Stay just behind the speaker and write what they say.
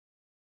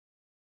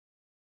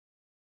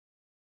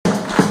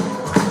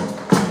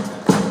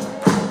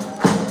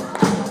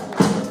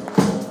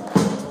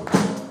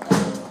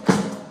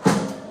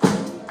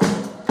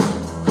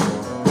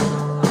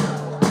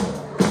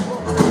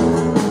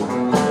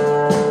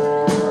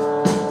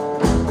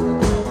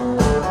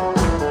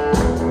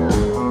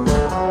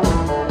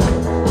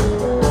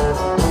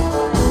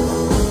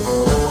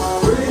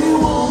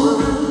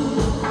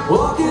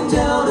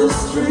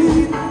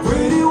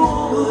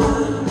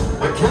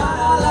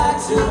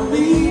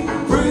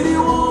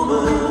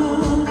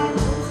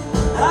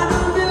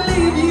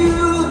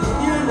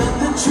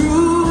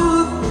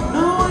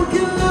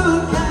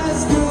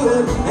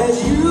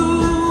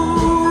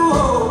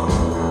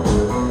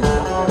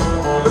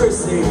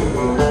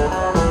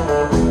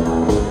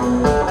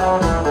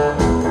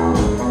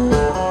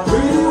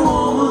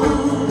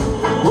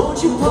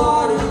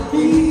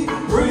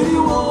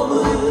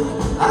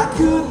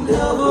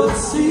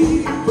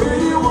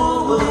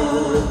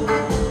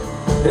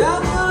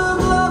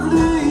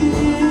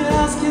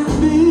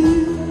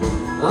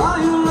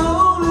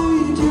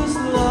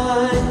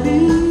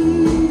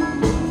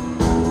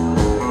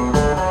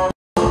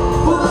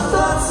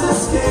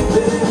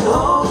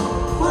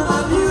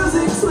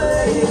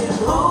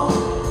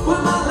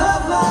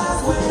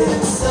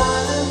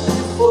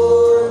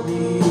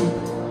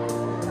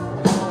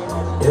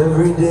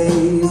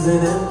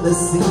the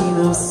scene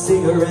of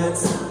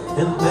cigarettes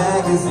and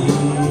magazines.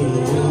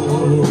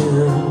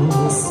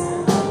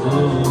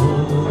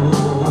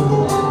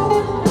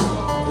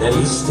 And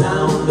each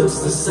town looks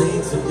the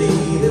same to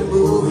me, the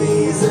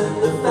movies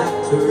and the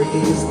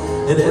factories,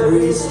 and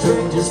every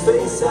stranger's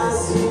face I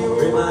see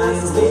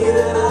reminds me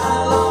that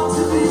I long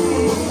to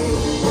be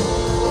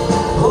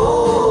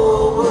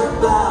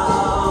homeward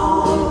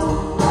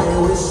bound.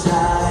 I wish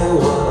I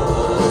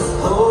was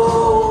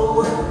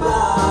homeward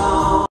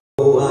bound.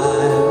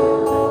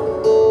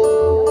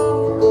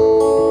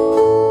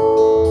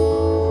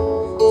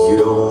 You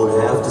don't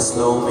have to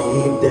slow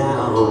me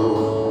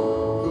down.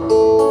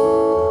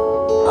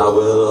 I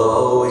will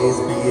always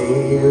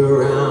be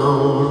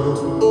around.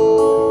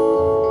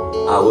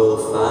 I will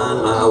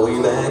find my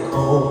way back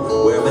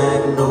home, where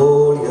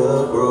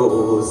magnolia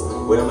grows,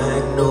 where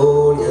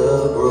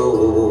magnolia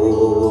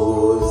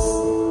grows.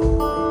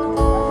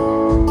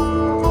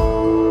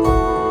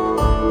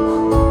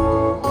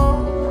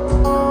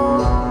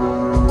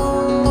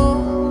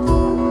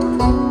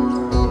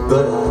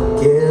 But I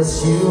guess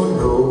you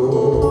know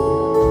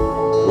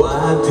why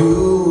I do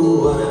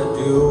what I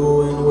do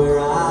and where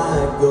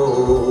I go.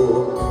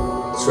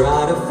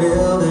 Try to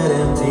fill that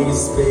empty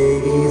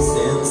space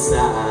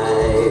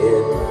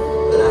inside,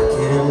 but I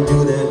can't do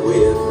that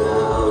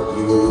without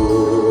you.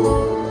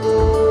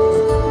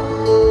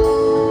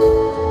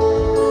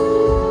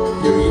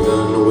 You're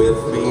even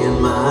with me in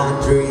my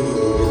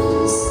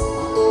dreams.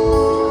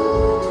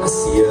 I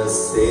see us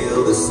sail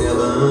the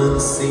 7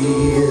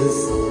 seas.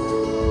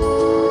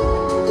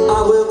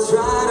 I will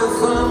try to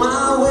find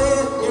my way.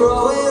 You're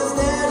always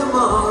there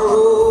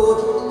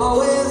tomorrow,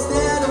 always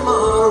there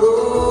tomorrow.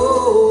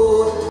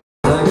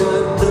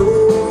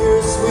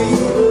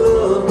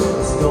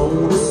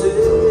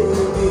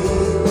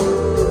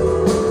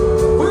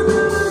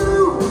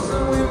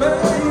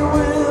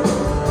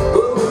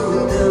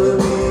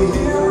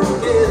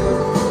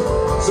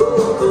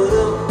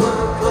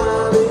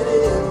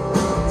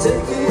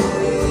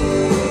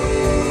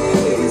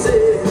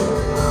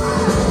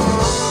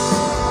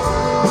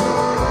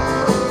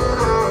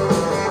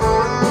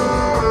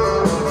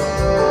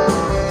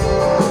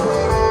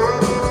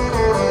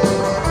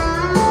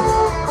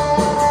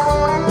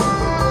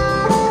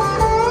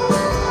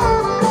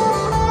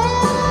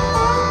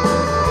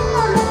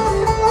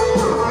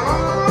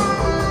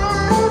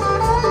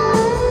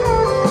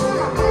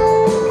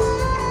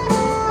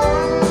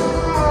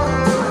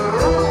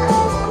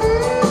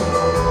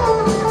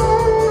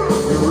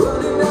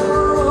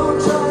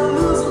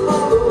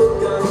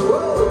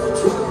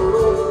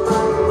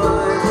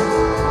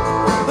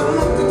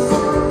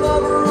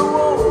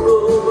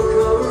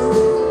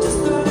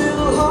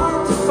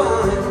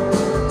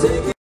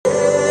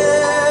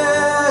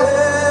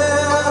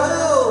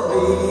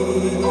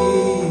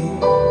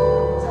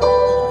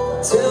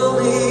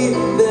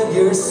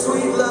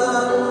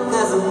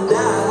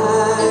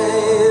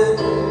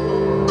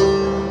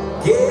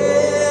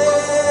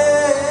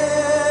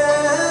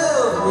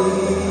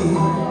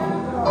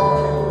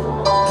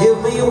 Give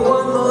me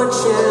one more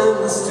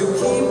chance to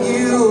keep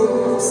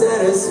you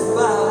satisfied,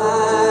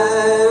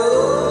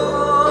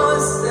 oh,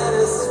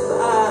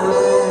 satisfied.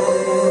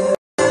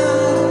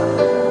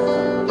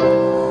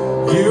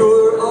 You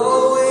were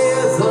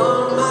always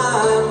on my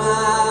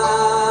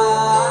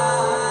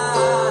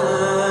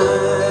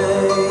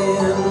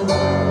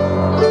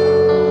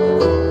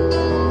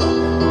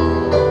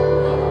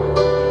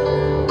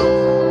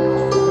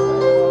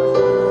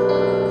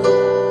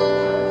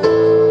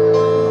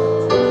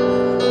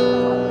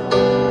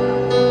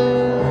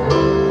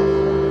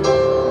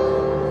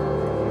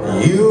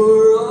You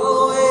were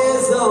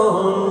always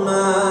on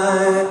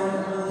my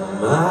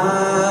mind.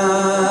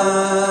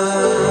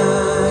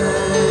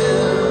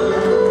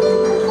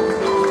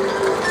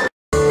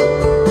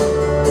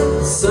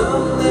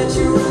 Some that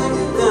you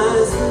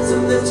recognize,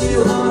 some that you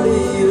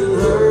hardly even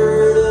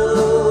heard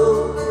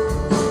of.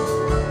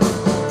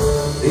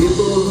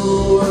 People who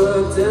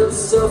worked and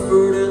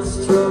suffered and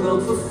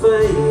struggled for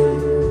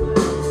fame.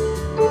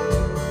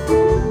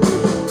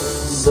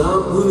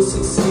 Some who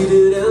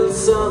succeeded and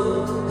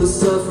some who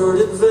suffered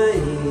in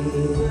vain.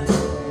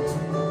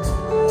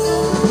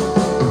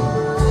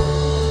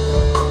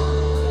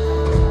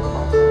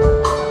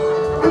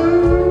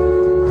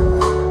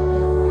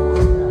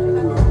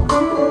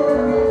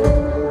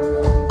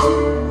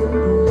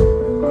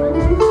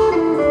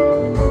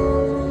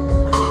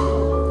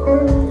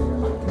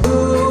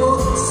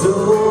 So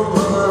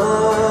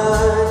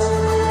much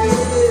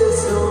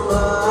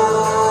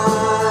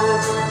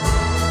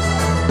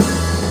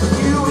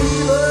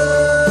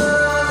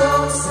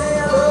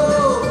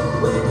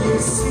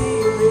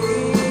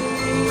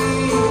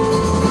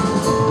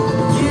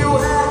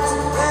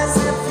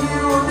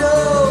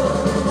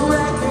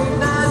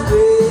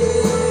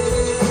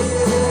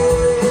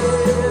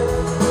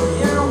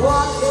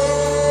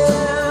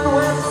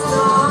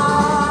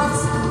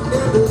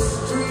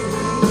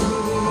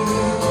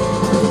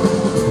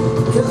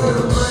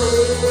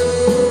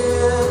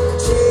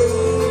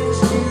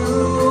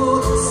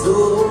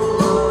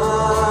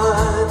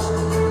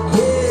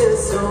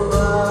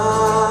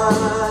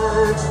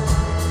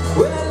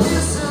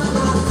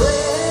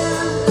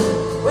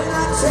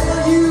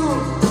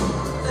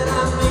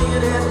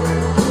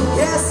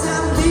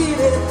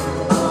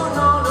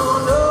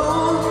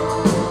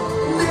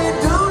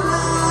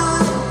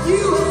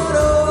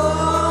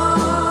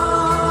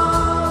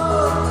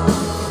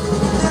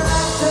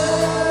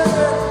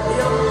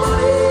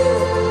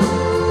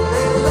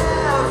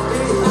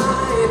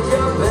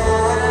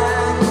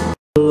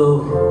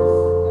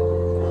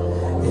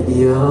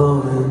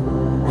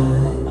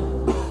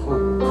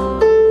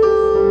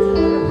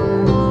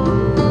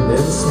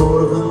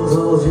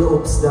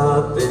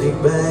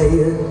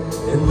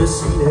en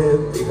misschien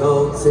heb ik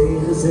al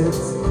tegenzet.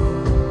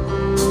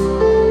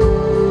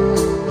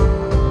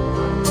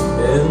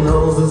 En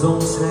als de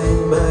zon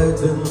schijnt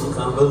buiten,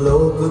 gaan we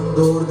lopen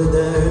door de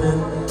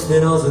duinen.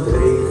 En als het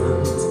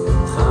regent,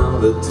 gaan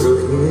we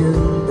terug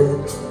in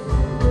bed.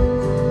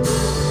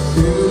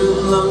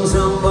 Uren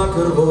langzaam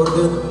wakker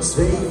worden,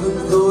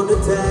 zwevend door de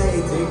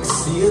tijd. Ik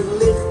zie het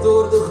licht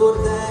door de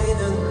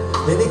gordijnen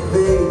en ik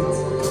weet,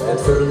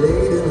 het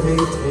verleden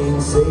heeft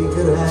geen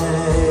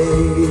zekerheid.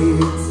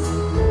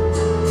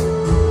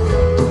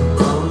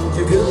 Want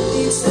je kunt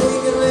niet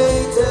zeker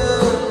weten,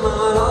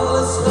 maar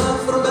alles gaat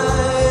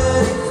voorbij.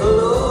 En ik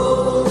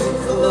geloof, ik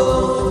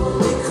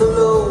geloof, ik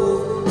geloof,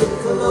 ik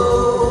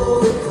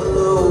geloof, ik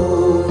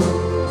geloof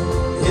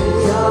in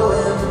jou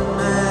en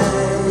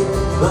mij.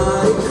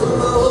 Maar ik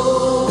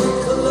geloof, ik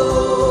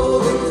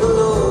geloof, ik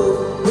geloof,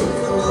 ik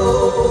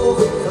geloof,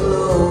 ik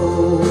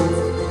geloof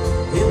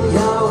in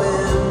jou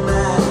en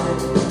mij.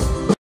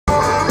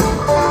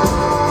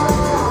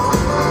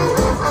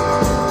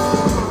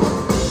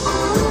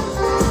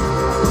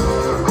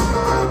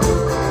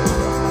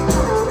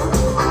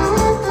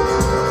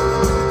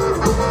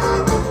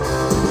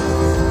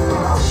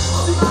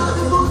 Als ik maar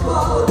geen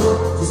voetballer word,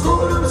 dan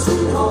scoren we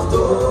misschien half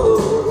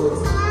dood.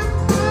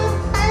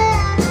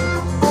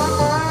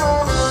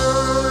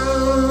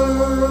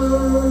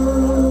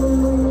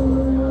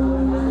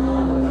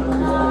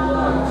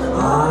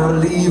 Maar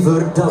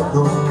liever dat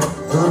nog,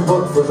 dan een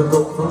bord voor de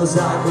kop van de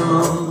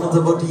zakenman, want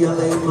daar wordt hij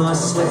alleen maar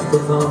slechter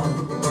van.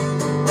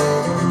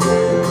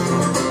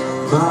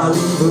 Maar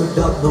liever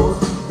dat nog,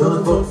 dan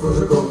een bord voor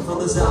de kop van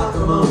de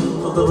zakenman,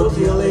 want daar wordt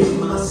hij alleen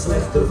maar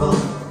slechter van.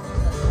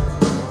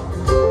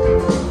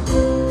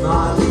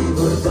 Maar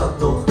liever dat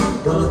nog,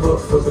 dan een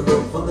bord voor de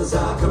kop van de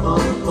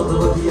zakenman, want daar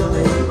wordt hij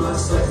alleen maar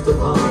slechter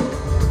van.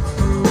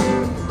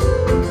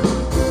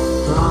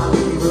 Maar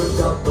liever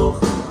dat nog,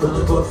 dan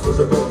een bord voor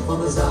de kop van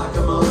de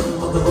zakenman,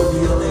 want daar wordt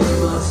hij alleen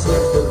maar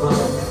slechter van.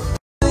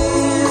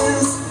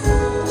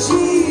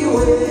 Gee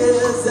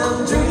whiz,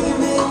 I'm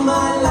dreaming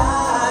my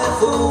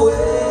life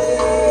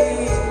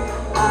away.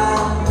 I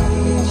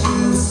need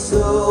you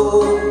so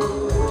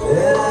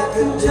that I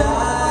could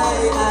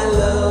die. I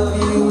love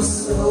you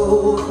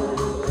so,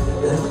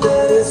 and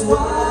that is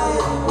why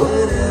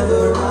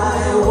whenever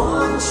I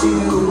want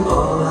you,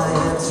 all I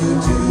have to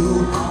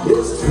do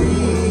is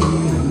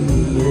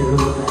dream,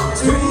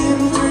 dream,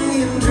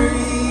 dream,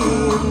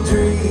 dream,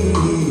 dream,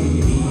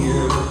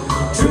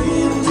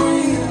 dream,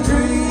 dream,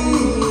 dream.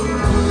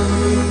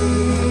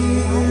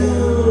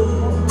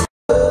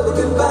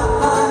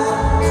 Goodbye,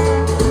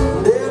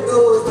 there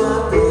goes my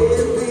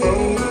baby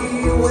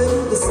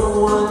with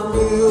someone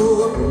new.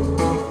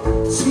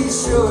 She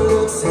sure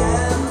looks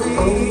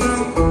happy,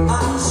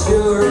 I'm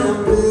sure I'm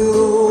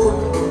blue.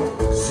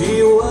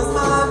 She was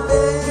my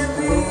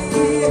baby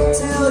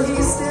till he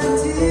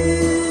stepped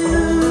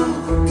in.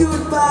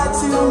 Goodbye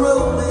to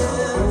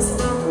romance,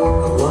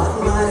 what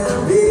might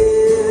have been.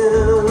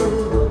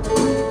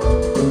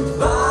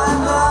 Bye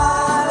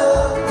bye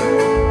love,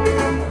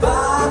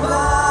 bye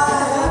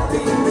bye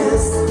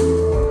happiness.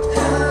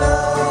 Hello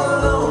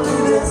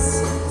loneliness,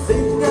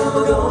 think I'm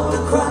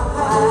gonna cry.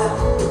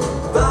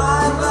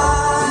 Bye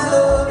bye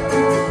love,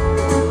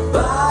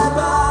 bye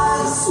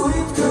bye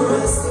sweet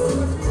caress.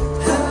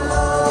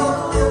 Hello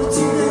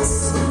emptiness,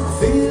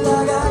 feel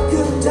like I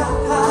could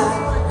die.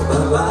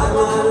 Bye bye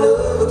my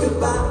love,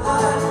 goodbye.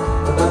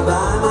 Bye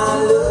bye my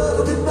love,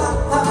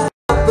 goodbye.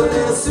 But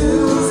little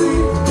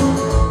Susie,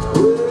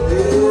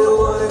 well,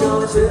 what are you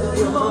gonna tell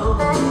your mom?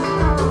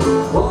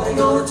 What are you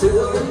gonna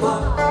tell your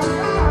pop?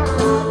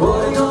 What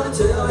are you gonna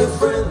tell your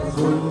friends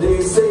when they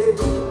say,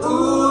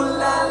 ooh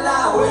la la,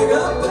 wake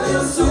up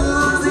little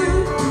Susie,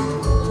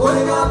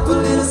 wake up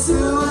little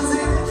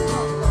Susie.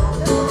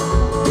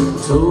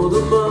 Told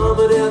the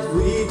mama that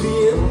we'd be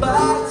in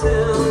by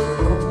town.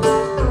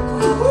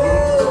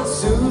 Well,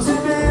 Susie,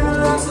 baby,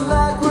 looks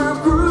like we're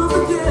groove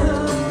again.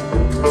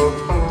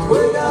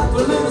 Wake up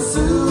little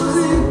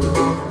Susie,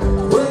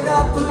 wake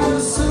up little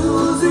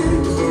Susie,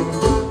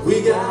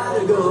 we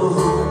gotta go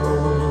home.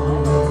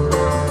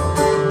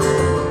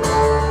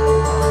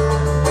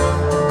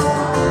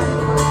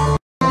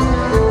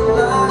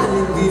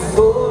 Like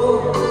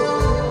before,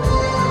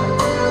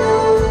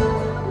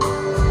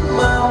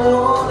 my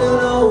one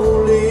and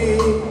only.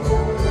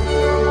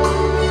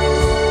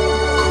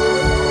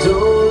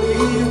 Don't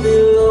leave me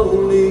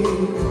lonely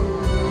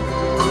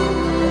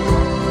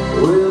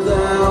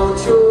without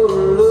your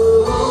love.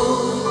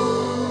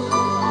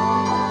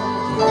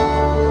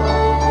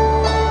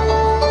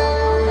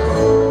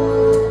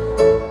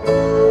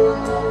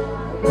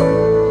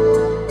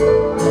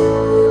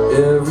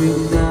 Every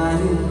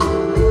night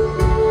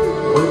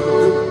when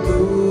the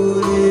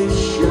moon is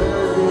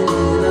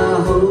shining, I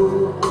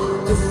hope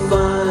to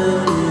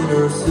find in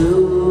her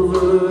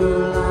silver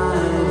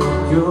lining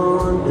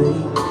your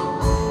name.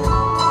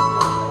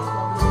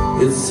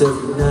 It's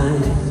every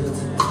night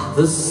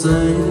the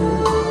same.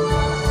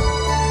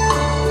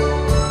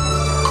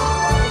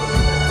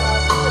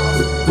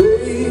 But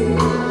babe,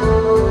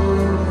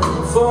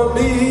 for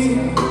me,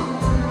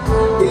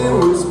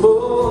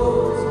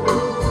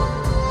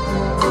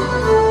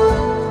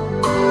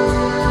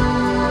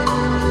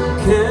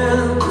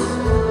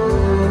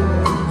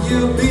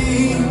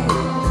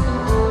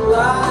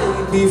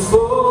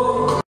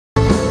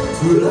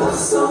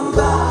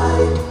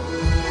 somebody,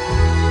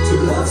 to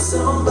love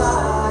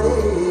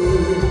somebody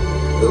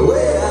the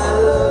way I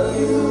love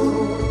you.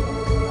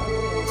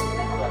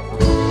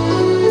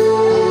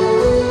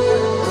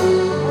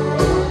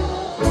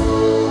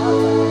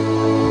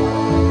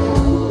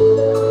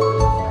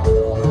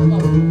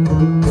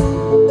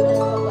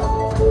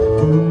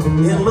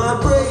 In my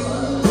brain,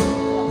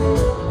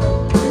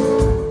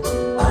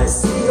 I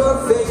see your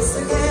face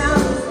again.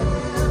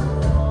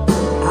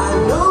 I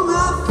know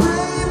my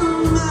frame of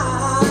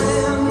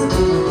mind.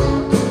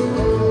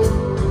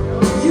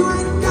 You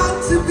ain't got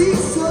to be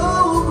so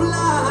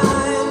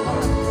blind.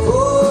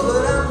 Oh,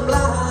 but I'm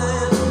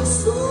blind,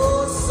 so,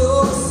 so,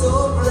 so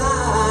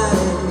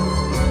blind.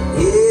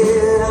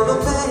 Yeah, I'm a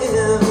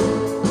man.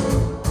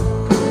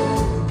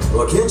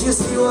 Well, can't you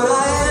see what I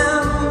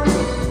am?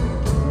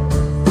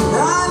 I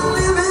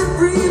live and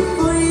breathe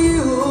for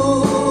you.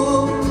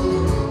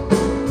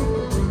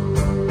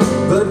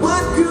 But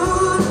what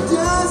good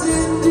does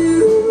it do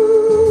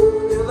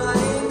if I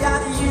ain't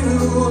got you?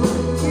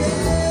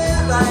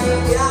 Yeah, if I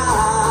ain't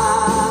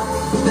got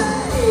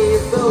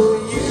faith. Oh,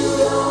 you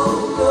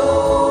don't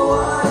know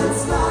what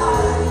it's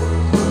like.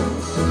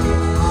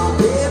 Oh,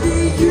 baby,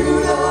 you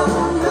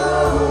don't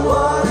know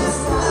what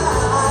it's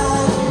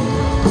like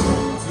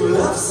to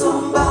love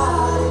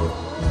somebody,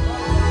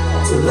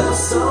 to love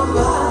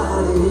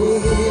somebody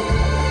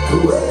the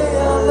way